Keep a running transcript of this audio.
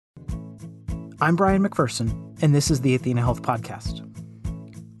I'm Brian McPherson, and this is the Athena Health Podcast.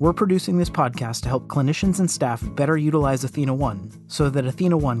 We're producing this podcast to help clinicians and staff better utilize Athena One so that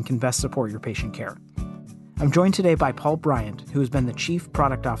Athena One can best support your patient care. I'm joined today by Paul Brient, who has been the Chief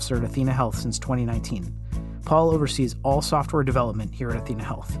Product Officer at Athena Health since 2019. Paul oversees all software development here at Athena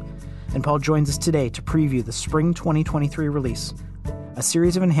Health. And Paul joins us today to preview the spring 2023 release, a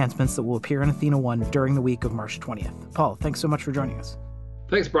series of enhancements that will appear in Athena One during the week of March 20th. Paul, thanks so much for joining us.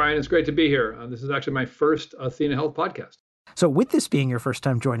 Thanks, Brian. It's great to be here. This is actually my first Athena Health podcast. So with this being your first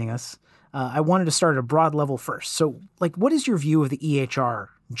time joining us, I wanted to start at a broad level first. So, what is your view of the EHR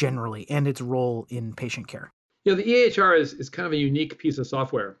generally and its role in patient care? The EHR is kind of a unique piece of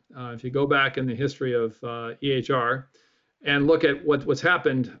software. If you go back in the history of EHR and look at what's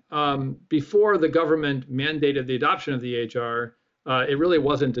happened, before the government mandated the adoption of the EHR, it really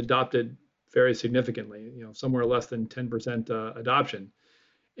wasn't adopted very significantly, somewhere less than 10% adoption.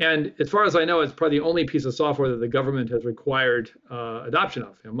 And as far as I know, it's probably the only piece of software that the government has required adoption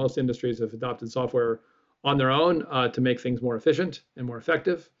of. Most industries have adopted software on their own to make things more efficient and more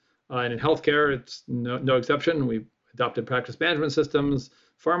effective. And in healthcare, it's no exception. We've adopted practice management systems,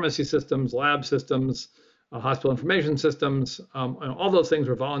 pharmacy systems, lab systems, hospital information systems. And all those things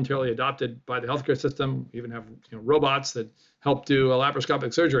were voluntarily adopted by the healthcare system. We even have robots that help do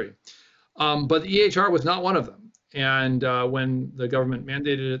laparoscopic surgery. But the EHR was not one of them. And when the government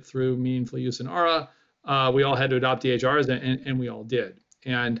mandated it through meaningful use in ARA, we all had to adopt EHRs, and we all did.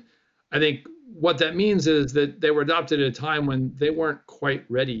 And I think what that means is that they were adopted at a time when they weren't quite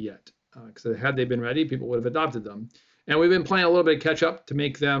ready yet. Because had they been ready, people would have adopted them. And we've been playing a little bit of catch up to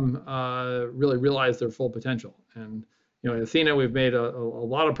make them really realize their full potential. And at Athena, we've made a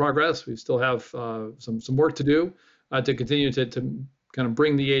lot of progress. We still have some work to do to continue to kind of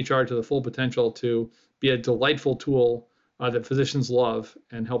bring the EHR to the full potential to be a delightful tool that physicians love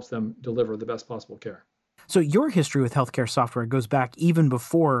and helps them deliver the best possible care. So your history with healthcare software goes back even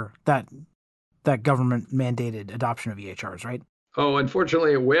before that government mandated adoption of EHRs, right? Oh,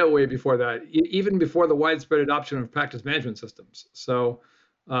 unfortunately, way before that, even before the widespread adoption of practice management systems. So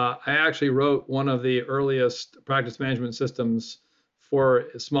I actually wrote one of the earliest practice management systems for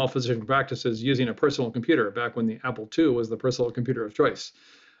small physician practices using a personal computer back when the Apple II was the personal computer of choice.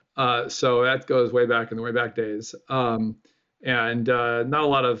 So that goes way back in the way back days. And not a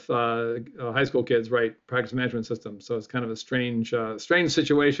lot of high school kids write practice management systems. So it's kind of a strange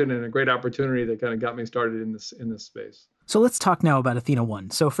situation and a great opportunity that kind of got me started in this space. So let's talk now about Athena One.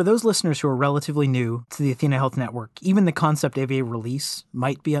 So for those listeners who are relatively new to the Athena Health Network, even the concept of a release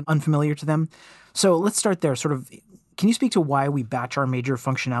might be unfamiliar to them. So let's start there. Can you speak to why we batch our major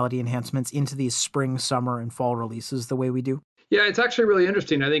functionality enhancements into these spring, summer, and fall releases the way we do? Yeah, it's actually really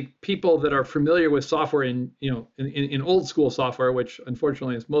interesting. I think people that are familiar with software in old school software, which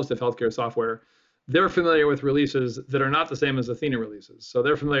unfortunately is most of healthcare software, they're familiar with releases that are not the same as Athena releases. So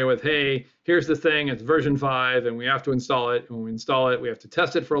they're familiar with, hey, here's the thing, it's version 5, and we have to install it. And when we install it, we have to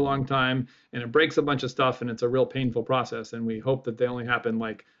test it for a long time, and it breaks a bunch of stuff, and it's a real painful process. And we hope that they only happen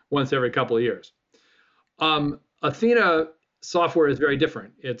like once every couple of years. Athena software is very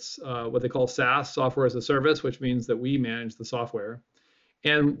different. It's what they call SaaS, software as a service, which means that we manage the software.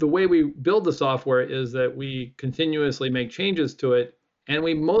 And the way we build the software is that we continuously make changes to it, and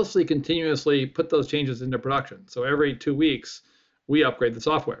we mostly continuously put those changes into production. So every 2 weeks, we upgrade the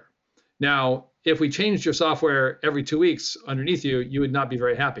software. Now, if we changed your software every 2 weeks underneath you, you would not be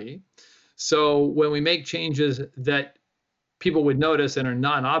very happy. So when we make changes that people would notice and are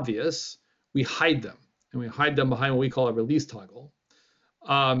non-obvious, we hide them. And we hide them behind what we call a release toggle.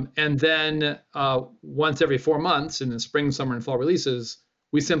 And then once every 4 months in the spring, summer, and fall releases,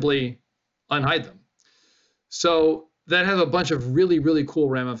 we simply unhide them. So that has a bunch of really, really cool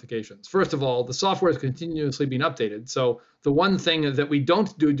ramifications. First of all, the software is continuously being updated. So the one thing that we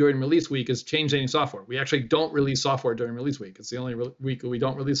don't do during release week is change any software. We actually don't release software during release week. It's the only week we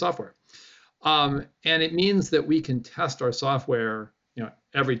don't release software. And it means that we can test our software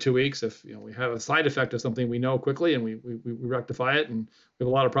every 2 weeks. If we have a side effect of something, we know quickly and we rectify it, and we have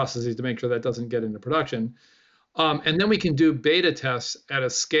a lot of processes to make sure that doesn't get into production. And then we can do beta tests at a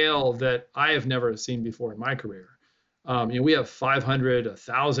scale that I have never seen before in my career. We have 500,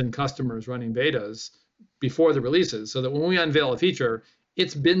 1,000 customers running betas before the releases, so that when we unveil a feature,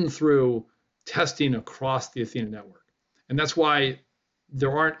 it's been through testing across the Athena network. And that's why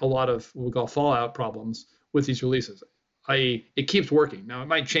there aren't a lot of what we call fallout problems with these releases. It keeps working. Now, it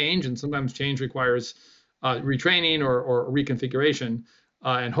might change, and sometimes change requires retraining or reconfiguration,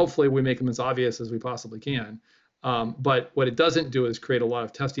 and hopefully we make them as obvious as we possibly can. But what it doesn't do is create a lot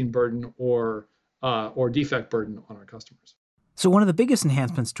of testing burden or defect burden on our customers. So one of the biggest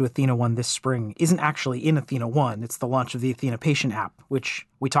enhancements to Athena 1 this spring isn't actually in Athena 1, it's the launch of the Athena Patient app, which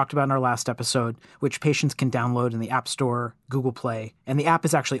we talked about in our last episode, which patients can download in the App Store, Google Play, and the app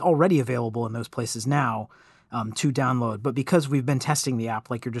is actually already available in those places now to download. But because we've been testing the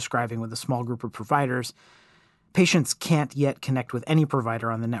app, like you're describing with a small group of providers, patients can't yet connect with any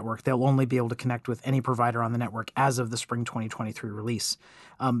provider on the network. They'll only be able to connect with any provider on the network as of the spring 2023 release.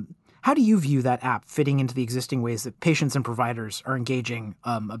 How do you view that app fitting into the existing ways that patients and providers are engaging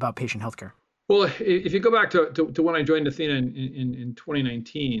about patient healthcare? Well, if you go back to when I joined Athena in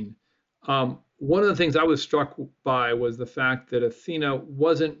 2019, one of the things I was struck by was the fact that Athena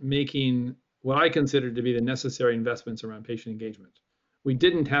wasn't making what I considered to be the necessary investments around patient engagement. We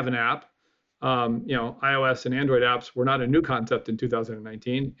didn't have an app. iOS and Android apps were not a new concept in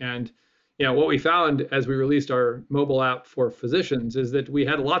 2019. And what we found as we released our mobile app for physicians is that we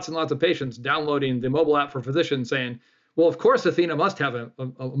had lots and lots of patients downloading the mobile app for physicians saying, well, of course, Athena must have a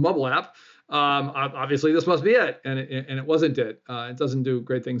mobile app. Obviously, this must be it. And it wasn't it. It doesn't do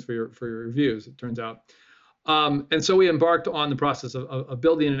great things for your reviews, it turns out. And so we embarked on the process of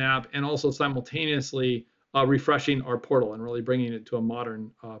building an app and also simultaneously refreshing our portal and really bringing it to a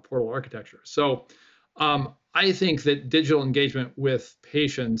modern portal architecture. So I think that digital engagement with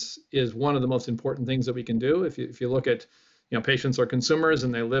patients is one of the most important things that we can do. If you look at, patients are consumers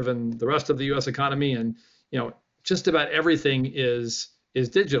and they live in the rest of the U.S. economy, and just about everything is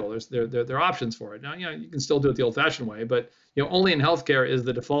digital. There are options for it. Now, you can still do it the old-fashioned way, but only in healthcare is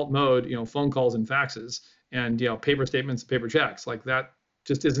the default mode, phone calls and faxes, and paper statements and paper checks. Like that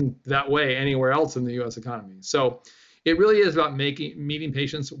just isn't that way anywhere else in the U.S. economy. So it really is about meeting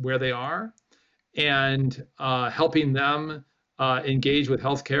patients where they are and helping them engage with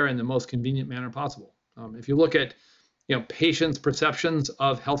healthcare in the most convenient manner possible. If you look at patients' perceptions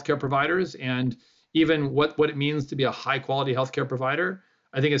of healthcare providers and even what it means to be a high quality healthcare provider,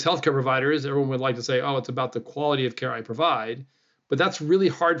 I think as healthcare providers, everyone would like to say, oh, it's about the quality of care I provide. But that's really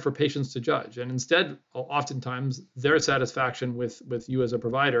hard for patients to judge. And instead, oftentimes, their satisfaction with you as a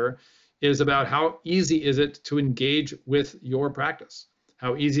provider is about how easy is it to engage with your practice.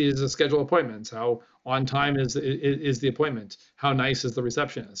 How easy is it to schedule appointments? How on time is the appointment? How nice is the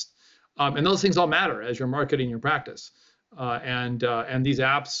receptionist? And those things all matter as you're marketing your practice. And these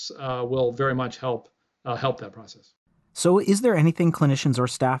apps will very much help that process. So is there anything clinicians or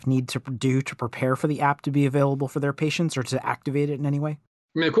staff need to do to prepare for the app to be available for their patients or to activate it in any way?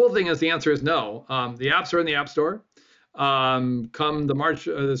 I mean, the cool thing is the answer is no. The apps are in the App Store. Come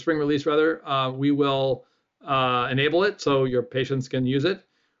the spring release rather, we will enable it so your patients can use it.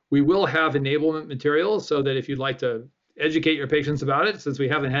 We will have enablement materials so that if you'd like to educate your patients about it, since we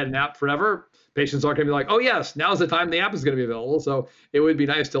haven't had an app forever, patients aren't going to be like, oh yes, now's the time the app is going to be available. So it would be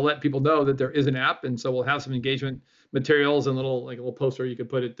nice to let people know that there is an app. And so we'll have some engagement materials and a little poster you could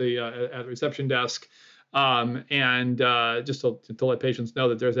put at the reception desk. Just to let patients know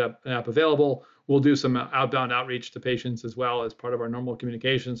that there's an app available. We'll do some outbound outreach to patients as well as part of our normal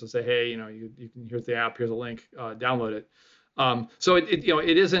communications to say, hey, you can, here's the app, here's a link, download it. So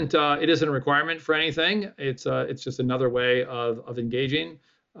it isn't a requirement for anything. It's just another way of engaging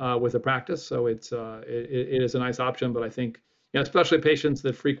with a practice. So it is a nice option. But I think especially patients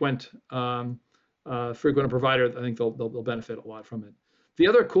that frequent a provider, I think they'll benefit a lot from it. The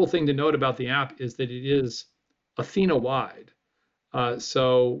other cool thing to note about the app is that it is Athena-wide.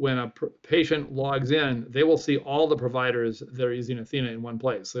 So when a patient logs in, they will see all the providers that are using Athena in one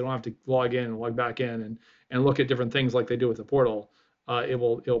place. So they don't have to log in and log back in and look at different things like they do with the portal. It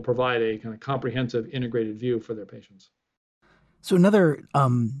will provide a kind of comprehensive integrated view for their patients. So another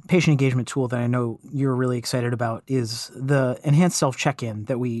patient engagement tool that I know you're really excited about is the enhanced self-check-in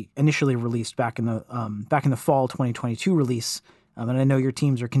that we initially released back in the fall 2022 release. And I know your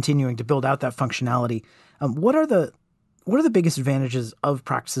teams are continuing to build out that functionality. What are the biggest advantages of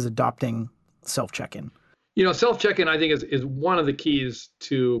practices adopting self-check-in? Self-check-in, I think, is one of the keys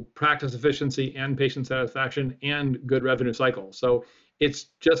to practice efficiency and patient satisfaction and good revenue cycle. So it's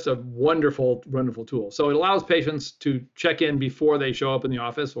just a wonderful, wonderful tool. So it allows patients to check in before they show up in the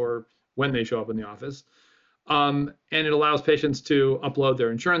office or when they show up in the office. And it allows patients to upload their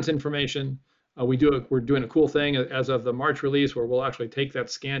insurance information. We're doing a cool thing as of the March release where we'll actually take that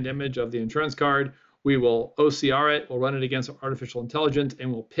scanned image of the insurance card. We will OCR it, we'll run it against artificial intelligence,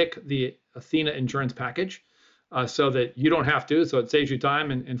 and we'll pick the Athena insurance package so that you don't have to. So it saves you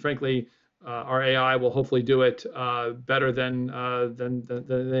time, and frankly, our AI will hopefully do it better than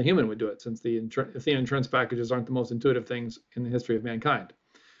the human would do it, since the Athena insurance packages aren't the most intuitive things in the history of mankind.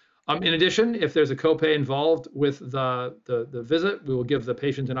 In addition, if there's a copay involved with the visit, we will give the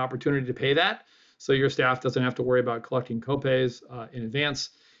patient an opportunity to pay that. so your staff doesn't have to worry about collecting copays in advance.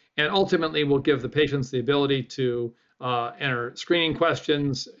 And ultimately, we'll give the patients the ability to enter screening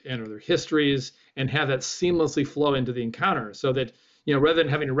questions, enter their histories, and have that seamlessly flow into the encounter so that, rather than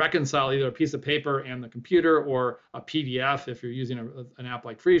having to reconcile either a piece of paper and the computer or a PDF, if you're using an app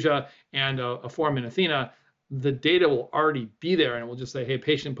like Phreesia, and a form in Athena, the data will already be there, and it will just say, hey,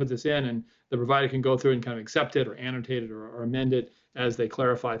 patient, put this in, and the provider can go through and kind of accept it or annotate it or amend it as they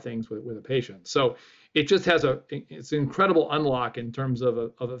clarify things with a patient. So it just has it's an incredible unlock in terms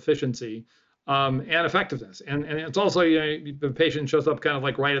of efficiency and effectiveness. And it's also, the patient shows up kind of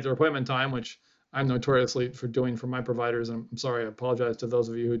like right at their appointment time, which I'm notoriously for doing for my providers, and I'm sorry, I apologize to those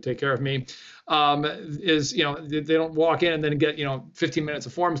of you who take care of me, is, they don't walk in and then get, 15 minutes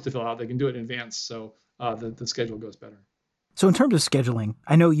of forms to fill out. They can do it in advance. So the schedule goes better. So in terms of scheduling,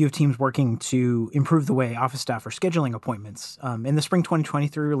 I know you have teams working to improve the way office staff are scheduling appointments. In the spring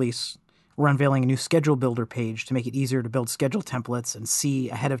 2023 release, we're unveiling a new schedule builder page to make it easier to build schedule templates and see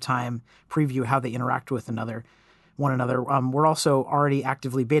ahead of time, preview how they interact with one another. We're also already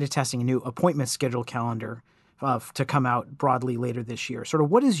actively beta testing a new appointment schedule calendar to come out broadly later this year. Sort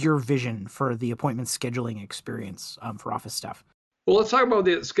of what is your vision for the appointment scheduling experience for office staff? Well, let's talk about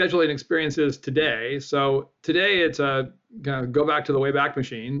the scheduling experiences today. So today it's go back to the Wayback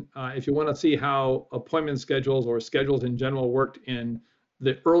Machine. If you want to see how appointment schedules or schedules in general worked in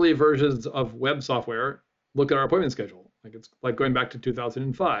the early versions of web software, look at our appointment schedule. It's like going back to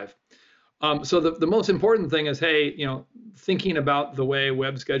 2005. So the most important thing is, hey, thinking about the way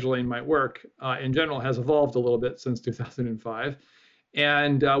web scheduling might work in general has evolved a little bit since 2005.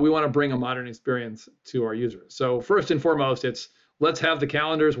 And we want to bring a modern experience to our users. So first and foremost, let's have the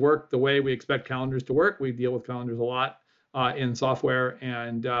calendars work the way we expect calendars to work. We deal with calendars a lot in software,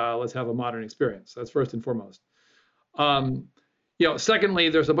 and let's have a modern experience. That's first and foremost. Secondly,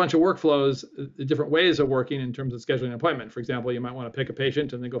 there's a bunch of workflows, different ways of working in terms of scheduling an appointment. For example, you might want to pick a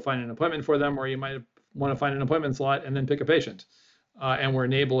patient and then go find an appointment for them, or you might want to find an appointment slot and then pick a patient. And we're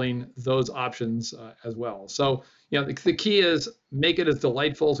enabling those options as well. So, the key is make it as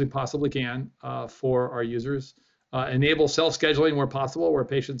delightful as we possibly can for our users. Enable self-scheduling where possible, where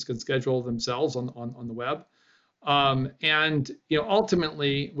patients can schedule themselves on the web. And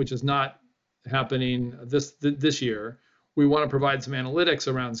ultimately, which is not happening this year, we want to provide some analytics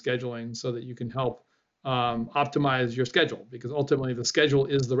around scheduling so that you can help optimize your schedule, because ultimately the schedule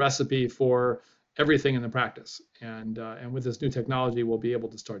is the recipe for everything in the practice. And with this new technology, we'll be able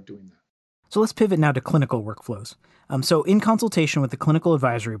to start doing that. So let's pivot now to clinical workflows. So in consultation with the Clinical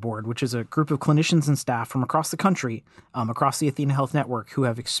Advisory Board, which is a group of clinicians and staff from across the country, across the Athena Health Network, who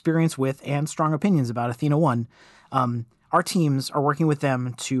have experience with and strong opinions about Athena One, our teams are working with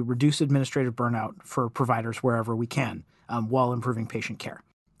them to reduce administrative burnout for providers wherever we can, while improving patient care.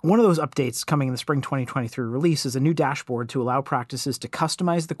 One of those updates coming in the spring 2023 release is a new dashboard to allow practices to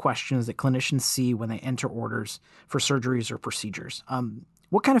customize the questions that clinicians see when they enter orders for surgeries or procedures.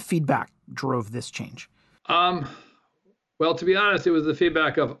 What kind of feedback drove this change? Well, to be honest, it was the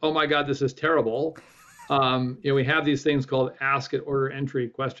feedback of, oh my God, this is terrible. We have these things called ask at order entry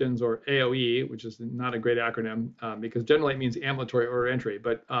questions, or AOE, which is not a great acronym because generally it means ambulatory order entry.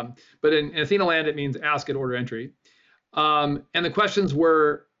 But in Athena land, it means ask at order entry. And the questions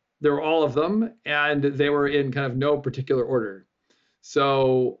there were all of them, and they were in kind of no particular order.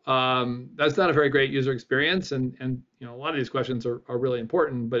 So that's not a very great user experience. And a lot of these questions are really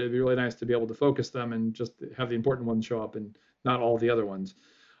important, but it'd be really nice to be able to focus them and just have the important ones show up and not all the other ones.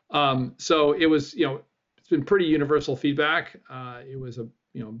 So it was, it's been pretty universal feedback. It was a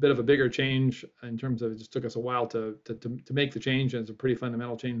bit of a bigger change in terms of it just took us a while to make the change, and it's a pretty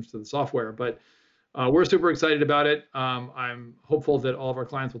fundamental change to the software. But we're super excited about it. I'm hopeful that all of our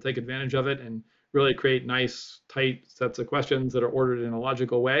clients will take advantage of it and really create nice, tight sets of questions that are ordered in a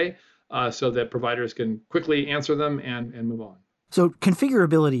logical way so that providers can quickly answer them and move on. So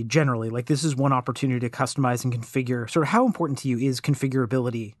configurability generally, like this is one opportunity to customize and configure. Sort of how important to you is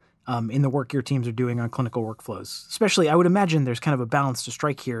configurability in the work your teams are doing on clinical workflows? Especially, I would imagine there's kind of a balance to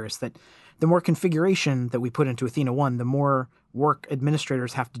strike here, is that the more configuration that we put into Athena One, the more work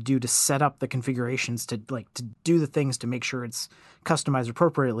administrators have to do to set up the configurations to do the things to make sure it's customized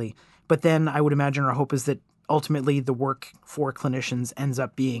appropriately. But then I would imagine our hope is that ultimately the work for clinicians ends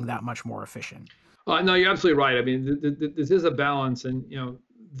up being that much more efficient. No, you're absolutely right. I mean, this is a balance, and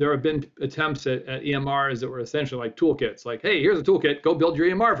there have been attempts at EMRs that were essentially like toolkits, like, hey, here's a toolkit, go build your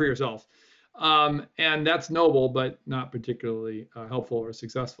EMR for yourself. And that's noble, but not particularly helpful or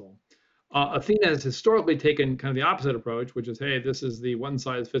successful. Athena has historically taken kind of the opposite approach, which is, hey, this is the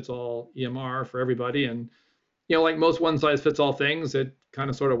one-size-fits-all EMR for everybody, and like most one size fits all things, it kind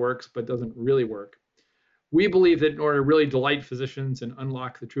of sort of works, but doesn't really work. We believe that in order to really delight physicians and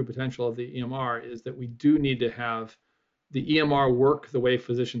unlock the true potential of the EMR is that we do need to have the EMR work the way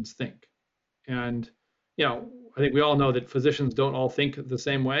physicians think. And, I think we all know that physicians don't all think the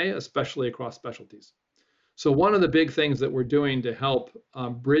same way, especially across specialties. So one of the big things that we're doing to help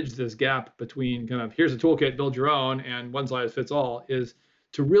bridge this gap between kind of here's a toolkit, build your own, and one size fits all is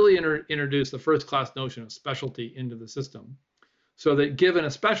to really introduce the first class notion of specialty into the system. So that given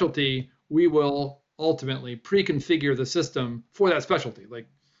a specialty, we will ultimately pre-configure the system for that specialty. Like,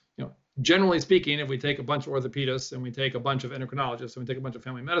 generally speaking, if we take a bunch of orthopedists and we take a bunch of endocrinologists and we take a bunch of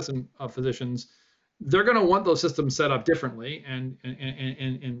family medicine physicians, they're going to want those systems set up differently and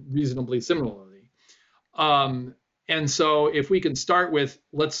reasonably similarly. And so if we can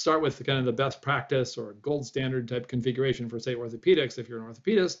let's start with kind of the best practice or gold standard type configuration for, say, orthopedics, if you're an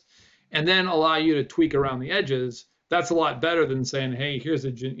orthopedist, and then allow you to tweak around the edges, that's a lot better than saying, hey, here's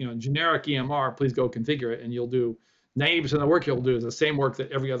a generic EMR, please go configure it, and you'll do 90% of the work you'll do is the same work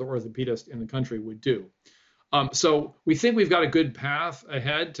that every other orthopedist in the country would do. So we think we've got a good path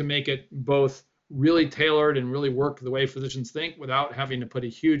ahead to make it both really tailored and really work the way physicians think without having to put a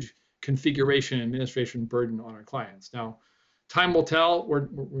huge configuration and administration burden on our clients. Now, time will tell.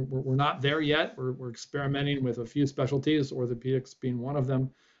 We're not there yet. We're experimenting with a few specialties, orthopedics being one of them,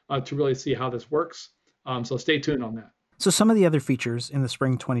 to really see how this works. So stay tuned on that. So some of the other features in the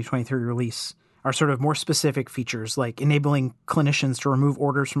spring 2023 release are sort of more specific features, like enabling clinicians to remove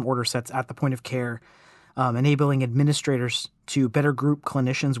orders from order sets at the point of care, enabling administrators to better group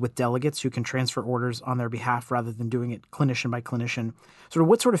clinicians with delegates who can transfer orders on their behalf rather than doing it clinician by clinician. Sort of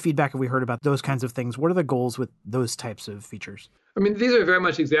what sort of feedback have we heard about those kinds of things? What are the goals with those types of features? I mean, these are very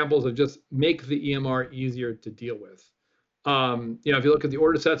much examples of just make the EMR easier to deal with. If you look at the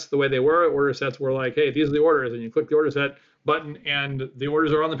order sets the way they were, order sets were like, hey, these are the orders, and you click the order set button and the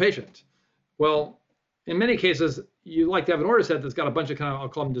orders are on the patient. Well, in many cases, you like to have an order set that's got a bunch of kind of, I'll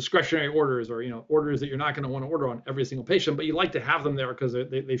call them discretionary orders, or orders that you're not going to want to order on every single patient, but you like to have them there because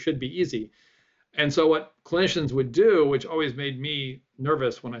they should be easy. And so what clinicians would do, which always made me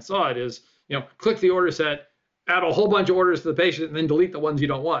nervous when I saw it, is click the order set, add a whole bunch of orders to the patient, and then delete the ones you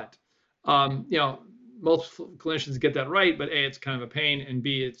don't want. Most clinicians get that right, but A, it's kind of a pain, and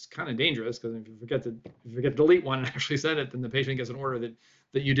B, it's kind of dangerous because if you forget to delete one and actually send it, then the patient gets an order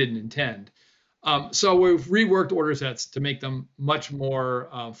that you didn't intend. So we've reworked order sets to make them much more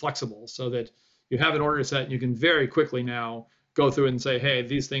flexible so that you have an order set and you can very quickly now go through and say, hey,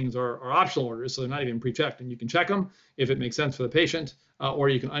 these things are optional orders, so they're not even pre-checked, and you can check them if it makes sense for the patient, or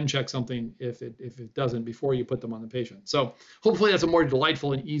you can uncheck something if it doesn't before you put them on the patient. So hopefully that's a more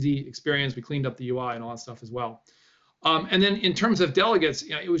delightful and easy experience. We cleaned up the UI and all that stuff as well. And then in terms of delegates,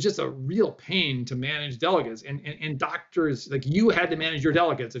 it was just a real pain to manage delegates, and doctors, like you had to manage your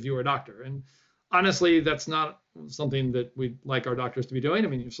delegates if you were a doctor. And honestly, that's not something that we'd like our doctors to be doing. I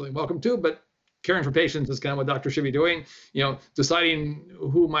mean, you're certainly welcome to, but caring for patients is kind of what doctors should be doing. Deciding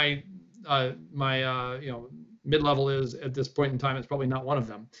who my mid-level is at this point in time is probably not one of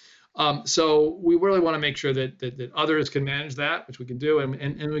them. So we really want to make sure that others can manage that, which we can do,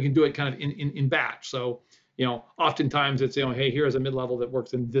 and we can do it kind of in batch. So oftentimes it's hey, here's a mid-level that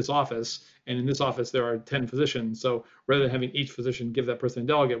works in this office, and in this office there are 10 physicians. So rather than having each physician give that person a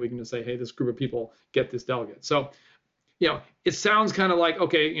delegate, we can just say, hey, this group of people get this delegate. So it sounds kind of like,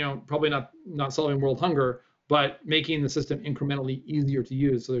 okay, probably not solving world hunger, but making the system incrementally easier to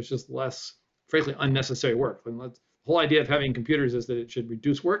use. So there's just less, frankly, unnecessary work. And the whole idea of having computers is that it should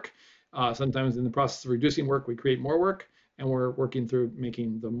reduce work. Sometimes in the process of reducing work, we create more work, and we're working through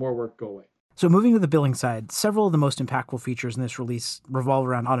making the more work go away. So moving to the billing side, several of the most impactful features in this release revolve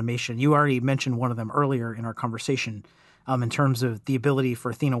around automation. You already mentioned one of them earlier in our conversation, in terms of the ability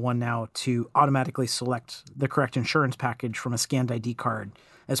for Athena1 now to automatically select the correct insurance package from a scanned ID card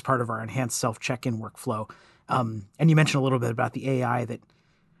as part of our enhanced self-check-in workflow. And you mentioned a little bit about the AI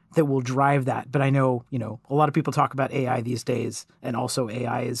that will drive that. But I know, a lot of people talk about AI these days, and also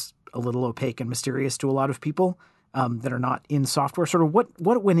AI is a little opaque and mysterious to a lot of people that are not in software. Sort of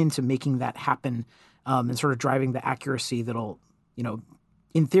what went into making that happen, and sort of driving the accuracy that'll,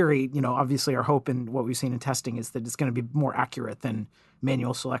 in theory, obviously our hope and what we've seen in testing is that it's going to be more accurate than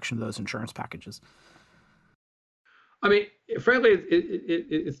manual selection of those insurance packages. I mean, frankly,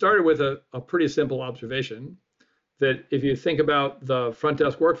 it started with a pretty simple observation that if you think about the front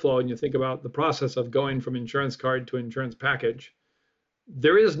desk workflow and you think about the process of going from insurance card to insurance package,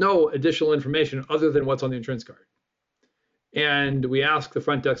 there is no additional information other than what's on the insurance card. And we ask the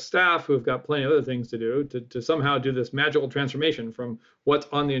front desk staff, who have got plenty of other things to do, to somehow do this magical transformation from what's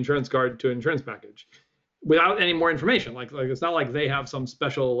on the insurance card to insurance package. without any more information. Like it's not like they have some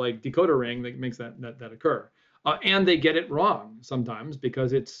special like decoder ring that makes that occur. And they get it wrong sometimes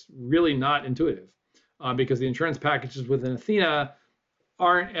because it's really not intuitive. Because the insurance packages within Athena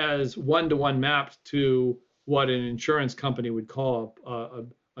aren't as one-to-one mapped to what an insurance company would call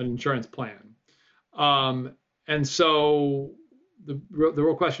an insurance plan. And so the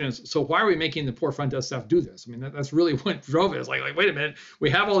real question is, so why are we making the poor front desk staff do this? I mean, that's really what drove it. It's like, wait a minute,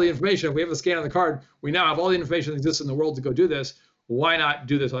 we have all the information. We have the scan of the card. We now have all the information that exists in the world to go do this. Why not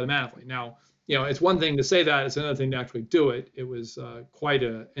do this automatically? Now, it's one thing to say that. It's another thing to actually do it. It was quite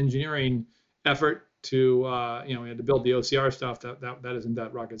an engineering effort to, we had to build the OCR stuff. That isn't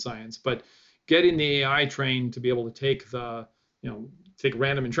that rocket science. But getting the AI trained to be able to take take a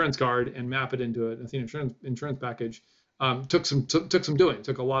random insurance card and map it into an Athena insurance package took some doing. It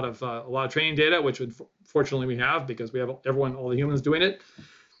took a lot of training data, which fortunately we have because we have all the humans doing it.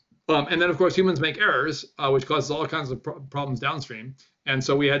 And then of course humans make errors, which causes all kinds of problems downstream. And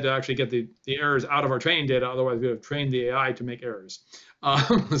so we had to actually get the errors out of our training data. Otherwise, we would have trained the AI to make errors.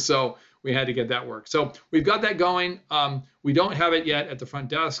 So we had to get that work. So we've got that going. We don't have it yet at the front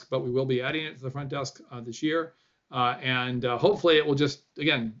desk, but we will be adding it to the front desk this year. And hopefully it will just,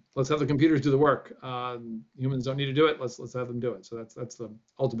 again, let's have the computers do the work. Humans don't need to do it. Let's have them do it. So that's the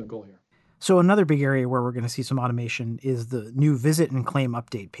ultimate goal here. So another big area where we're going to see some automation is the new visit and claim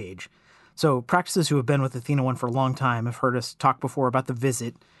update page. So practices who have been with Athena One for a long time have heard us talk before about the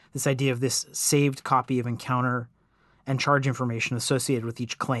visit, this idea of this saved copy of encounter and charge information associated with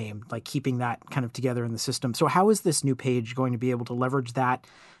each claim, like keeping that kind of together in the system. So how is this new page going to be able to leverage that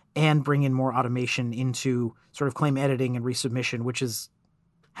and bring in more automation into sort of claim editing and resubmission, which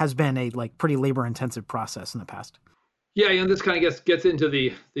has been a pretty labor-intensive process in the past? Yeah, this kind of gets into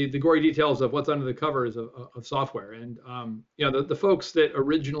the gory details of what's under the covers of software. And the folks that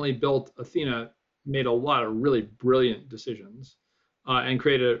originally built Athena made a lot of really brilliant decisions and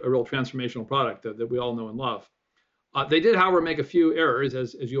created a real transformational product that we all know and love. They did, however, make a few errors,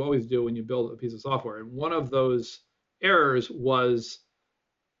 as you always do when you build a piece of software. And one of those errors was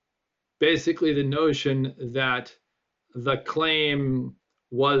basically the notion that the claim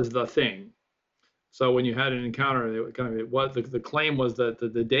was the thing. So when you had an encounter, the claim was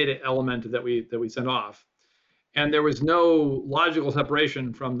the data element that we sent off, and there was no logical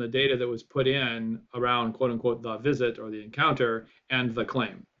separation from the data that was put in around quote unquote the visit or the encounter and the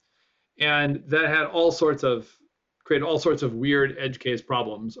claim, and that had created all sorts of weird edge case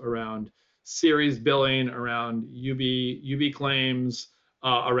problems around series billing, around UB claims,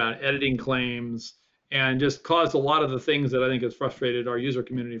 around editing claims, and just caused a lot of the things that I think has frustrated our user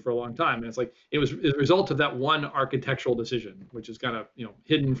community for a long time. And it's like it was a result of that one architectural decision, which is kind of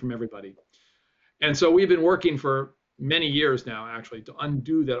hidden from everybody. And so we've been working for many years now, actually, to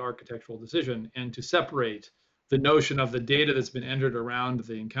undo that architectural decision and to separate the notion of the data that's been entered around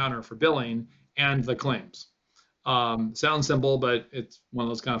the encounter for billing and the claims. Sounds simple, but it's one of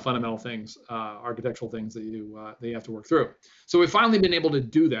those kind of fundamental things, architectural things that you have to work through. So we've finally been able to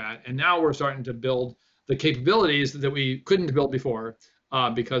do that, and now we're starting to build the capabilities that we couldn't build before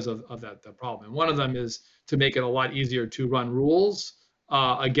because of that problem. And one of them is to make it a lot easier to run rules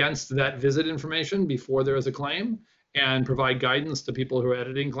against that visit information before there is a claim, and provide guidance to people who are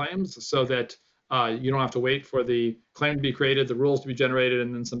editing claims so that you don't have to wait for the claim to be created, the rules to be generated,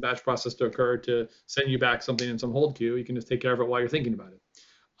 and then some batch process to occur to send you back something in some hold queue. You can just take care of it while you're thinking about it.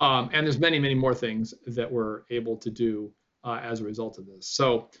 And there's many, many more things that we're able to do as a result of this.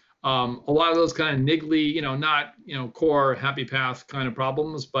 So a lot of those kind of niggly, not core happy path kind of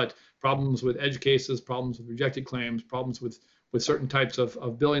problems, but problems with edge cases, problems with rejected claims, problems with certain types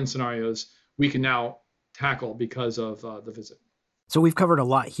of billing scenarios, we can now tackle because of the visit. So we've covered a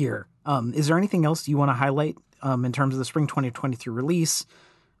lot here. Is there anything else you want to highlight in terms of the spring 2023 release?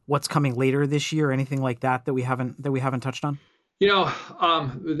 What's coming later this year? Anything like that we haven't touched on? I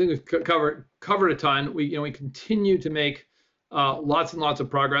think we've covered a ton. We continue to make lots and lots of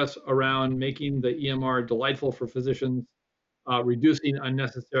progress around making the EMR delightful for physicians, reducing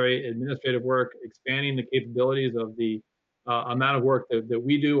unnecessary administrative work, expanding the capabilities of the amount of work that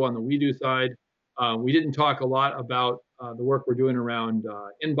we do on the we do side. We didn't talk a lot about the work we're doing around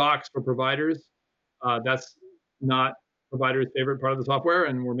inbox for providers. That's not providers' favorite part of the software,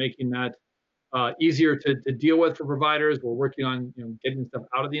 and we're making that easier to deal with for providers. We're working on getting stuff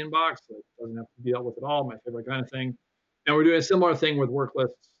out of the inbox so it doesn't have to be dealt with at all, my favorite kind of thing. And we're doing a similar thing with work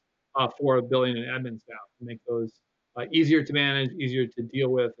lists for billing and admin staff to make those easier to manage, easier to deal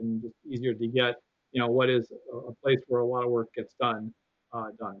with, and just easier to get what is a place where a lot of work gets done.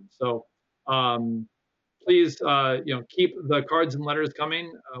 So please keep the cards and letters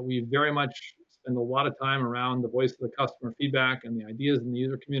coming. We very much spend a lot of time around the voice of the customer feedback and the ideas in the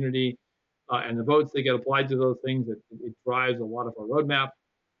user community and the votes that get applied to those things. It drives a lot of our roadmap.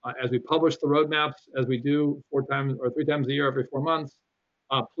 As we publish the roadmaps, as we do 4 times or 3 times a year, every 4 months,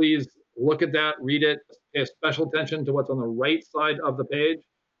 please look at that, read it, pay special attention to what's on the right side of the page,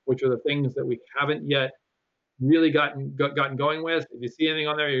 which are the things that we haven't yet really gotten going with. If you see anything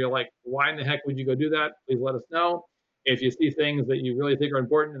on there, you're like, why in the heck would you go do that? Please let us know. If you see things that you really think are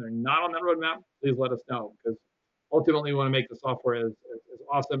important and they're not on that roadmap, please let us know, because ultimately we want to make the software as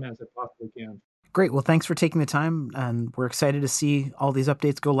awesome as it possibly can. Great. Well, thanks for taking the time, and we're excited to see all these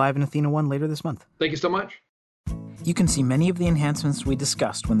updates go live in Athena 1 later this month. Thank you so much. You can see many of the enhancements we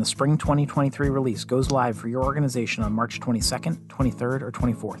discussed when the spring 2023 release goes live for your organization on March 22nd, 23rd, or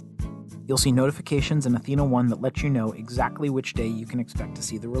 24th. You'll see notifications in Athena 1 that let you know exactly which day you can expect to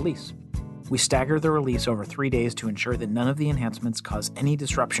see the release. We stagger the release over 3 days to ensure that none of the enhancements cause any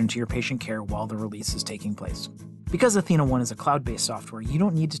disruption to your patient care while the release is taking place. Because Athena 1 is a cloud-based software, you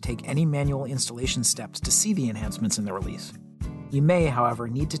don't need to take any manual installation steps to see the enhancements in the release. You may, however,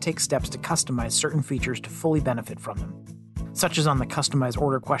 need to take steps to customize certain features to fully benefit from them, such as on the Customize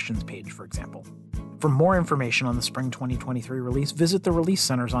Order Questions page, for example. For more information on the Spring 2023 release, visit the release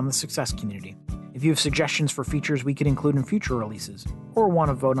centers on the Success Community. If you have suggestions for features we could include in future releases, or want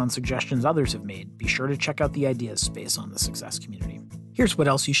to vote on suggestions others have made, be sure to check out the Ideas space on the Success Community. Here's what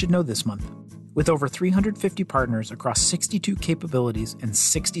else you should know this month. With over 350 partners across 62 capabilities and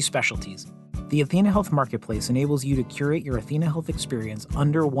 60 specialties, the Athena Health Marketplace enables you to curate your Athena Health experience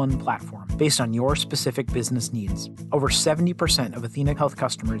under one platform based on your specific business needs. Over 70% of Athena Health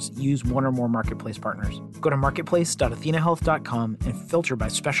customers use one or more marketplace partners. Go to marketplace.athenahealth.com and filter by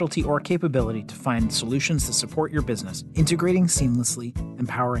specialty or capability to find solutions that support your business, integrating seamlessly,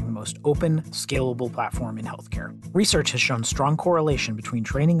 empowering the most open, scalable platform in healthcare. Research has shown strong correlation between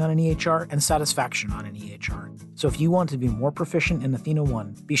training on an EHR and satisfaction on an EHR. So if you want to be more proficient in Athena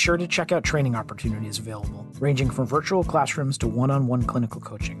 1, be sure to check out training opportunities available, ranging from virtual classrooms to one-on-one clinical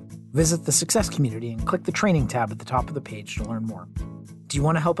coaching. Visit the Success Community and click the Training tab at the top of the page to learn more. Do you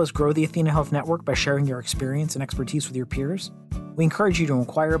want to help us grow the Athena Health Network by sharing your experience and expertise with your peers? We encourage you to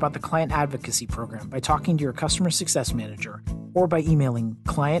inquire about the Client Advocacy Program by talking to your Customer Success Manager or by emailing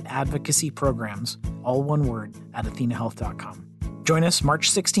clientadvocacyprograms, all one word, at athenahealth.com. Join us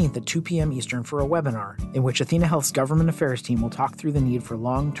March 16th at 2 p.m. Eastern for a webinar in which Athena Health's government affairs team will talk through the need for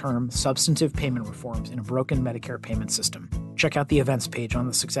long-term, substantive payment reforms in a broken Medicare payment system. Check out the events page on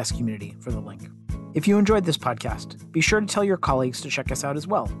the Success Community for the link. If you enjoyed this podcast, be sure to tell your colleagues to check us out as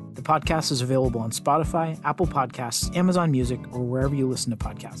well. The podcast is available on Spotify, Apple Podcasts, Amazon Music, or wherever you listen to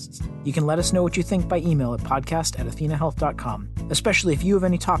podcasts. You can let us know what you think by email at podcast@athenahealth.com, especially if you have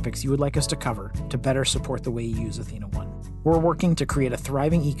any topics you would like us to cover to better support the way you use Athena 1. We're working to create a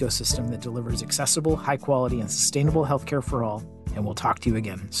thriving ecosystem that delivers accessible, high-quality, and sustainable healthcare for all, and we'll talk to you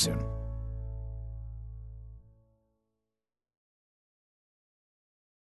again soon.